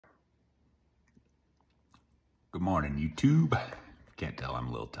Good morning, YouTube. Can't tell I'm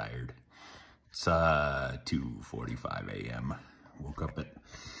a little tired. It's 2:45 a.m. Woke up at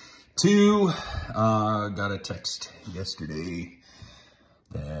 2. Got a text yesterday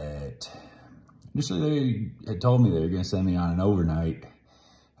that initially they had told me they were going to send me on an overnight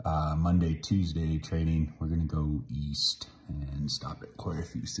Monday, Tuesday training. We're going to go east and stop at quite a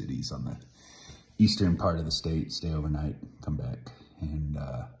few cities on the eastern part of the state, stay overnight, come back. And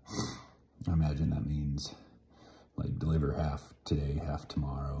I imagine that means like deliver half today, half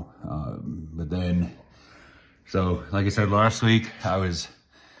tomorrow. But then, so like I said last week, I was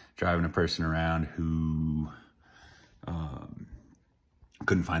driving a person around who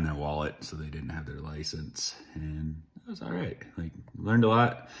couldn't find their wallet, so they didn't have their license, and it was all right. Like, learned a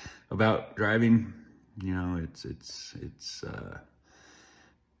lot about driving. You know, it's let's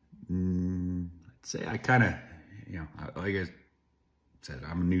say I kind of, you know, like I said,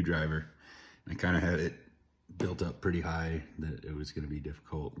 I'm a new driver. I kind of had it built up pretty high that it was going to be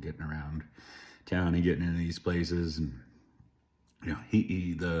difficult getting around town and getting into these places. And you know,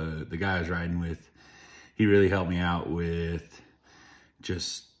 the guy I was riding with, he really helped me out with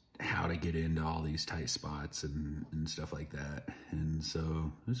just how to get into all these tight spots and stuff like that. And so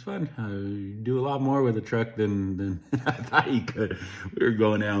it was fun. I do a lot more with a truck than I thought you could. We were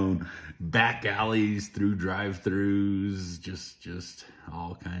going down back alleys, through drive-throughs, just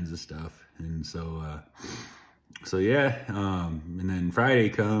all kinds of stuff. And so yeah, and then Friday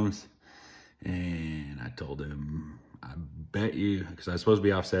comes, and I told him, I bet you, because I was supposed to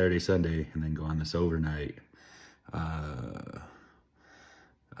be off Saturday, Sunday, and then go on this overnight,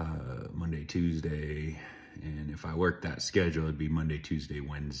 Monday, Tuesday, and if I worked that schedule, it'd be Monday, Tuesday,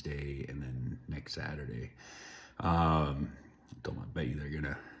 Wednesday, and then next Saturday. I told him, I bet you they're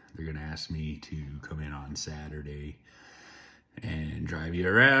gonna ask me to come in on Saturday and drive you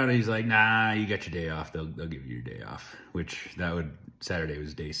around. And he's like, nah, you got your day off. They'll give you your day off, which Saturday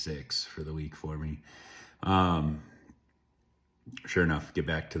was day 6 for the week for me. Sure enough, get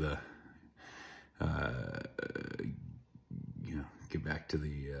back to the,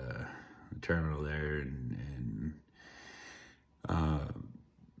 terminal there, and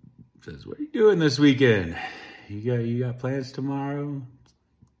says, what are you doing this weekend? You got plans tomorrow?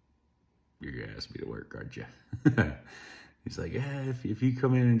 You're gonna ask me to work, aren't you? He's like, yeah, if you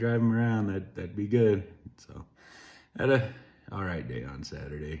come in and drive him around, that'd be good. So had a all right day on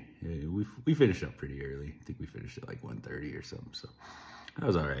Saturday. We finished up pretty early. I think we finished at like 1:30 or something. So that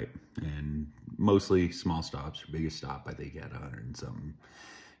was all right. And mostly small stops. Our biggest stop, I think, had 100 and something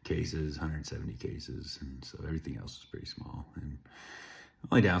cases, 170 cases. And so everything else was pretty small. And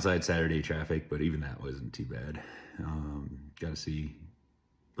only downside, Saturday traffic, but even that wasn't too bad. Got to see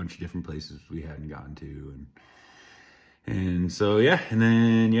a bunch of different places we hadn't gotten to. And so, yeah, and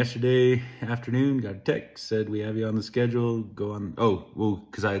then yesterday afternoon, got a text, said, we have you on the schedule, go on. Oh, well,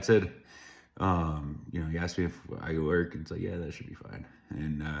 because I had said, you know, he asked me if I could work, and it's like, yeah, that should be fine.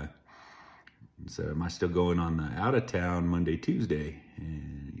 And so, am I still going on the out of town Monday, Tuesday?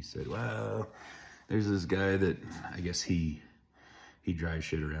 And he said, well, there's this guy that I guess he drives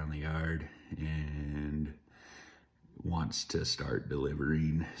shit around the yard and wants to start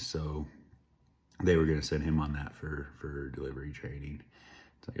delivering. So they were going to send him on that for delivery training.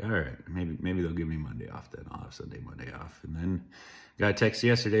 It's like, all right, maybe they'll give me Monday off then. I'll have Sunday, Monday off. And then got a text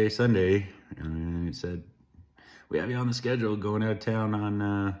yesterday, Sunday, and it said, we have you on the schedule going out of town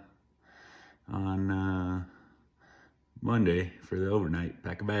on Monday for the overnight.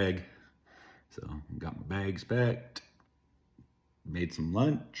 Pack a bag. So got my bags packed, made some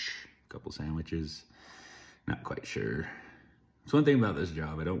lunch, a couple sandwiches. Not quite sure. It's one thing about this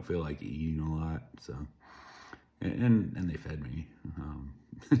job, I don't feel like eating a lot, so, and they fed me.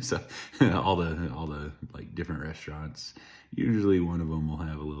 So all the like different restaurants, usually one of them will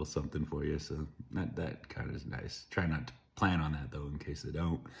have a little something for you, so that kind of is nice. Try not to plan on that though, in case they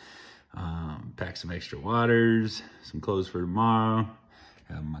don't. Pack some extra waters, some clothes for tomorrow,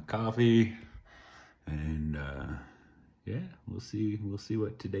 have my coffee, and yeah, we'll see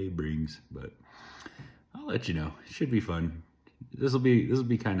what today brings, but I'll let you know. It should be fun. This will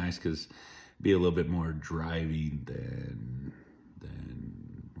be kind of nice because be a little bit more driving than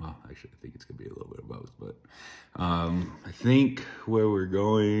well, actually I think it's gonna be a little bit of both, but I think where we're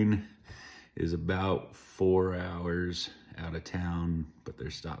going is about 4 hours out of town, but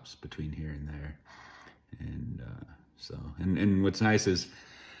there's stops between here and there. And so and what's nice is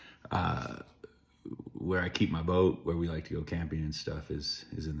where I keep my boat, where we like to go camping and stuff, is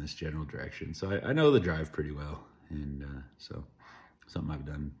in this general direction. So I know the drive pretty well, and so something I've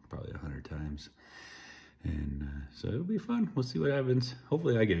done probably 100 times. And so it'll be fun. We'll see what happens.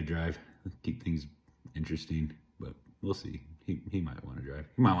 Hopefully I get a drive. Keep things interesting, but we'll see. He might want to drive.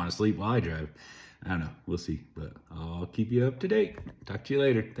 He might want to sleep while I drive. I don't know. We'll see, but I'll keep you up to date. Talk to you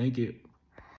later. Thank you.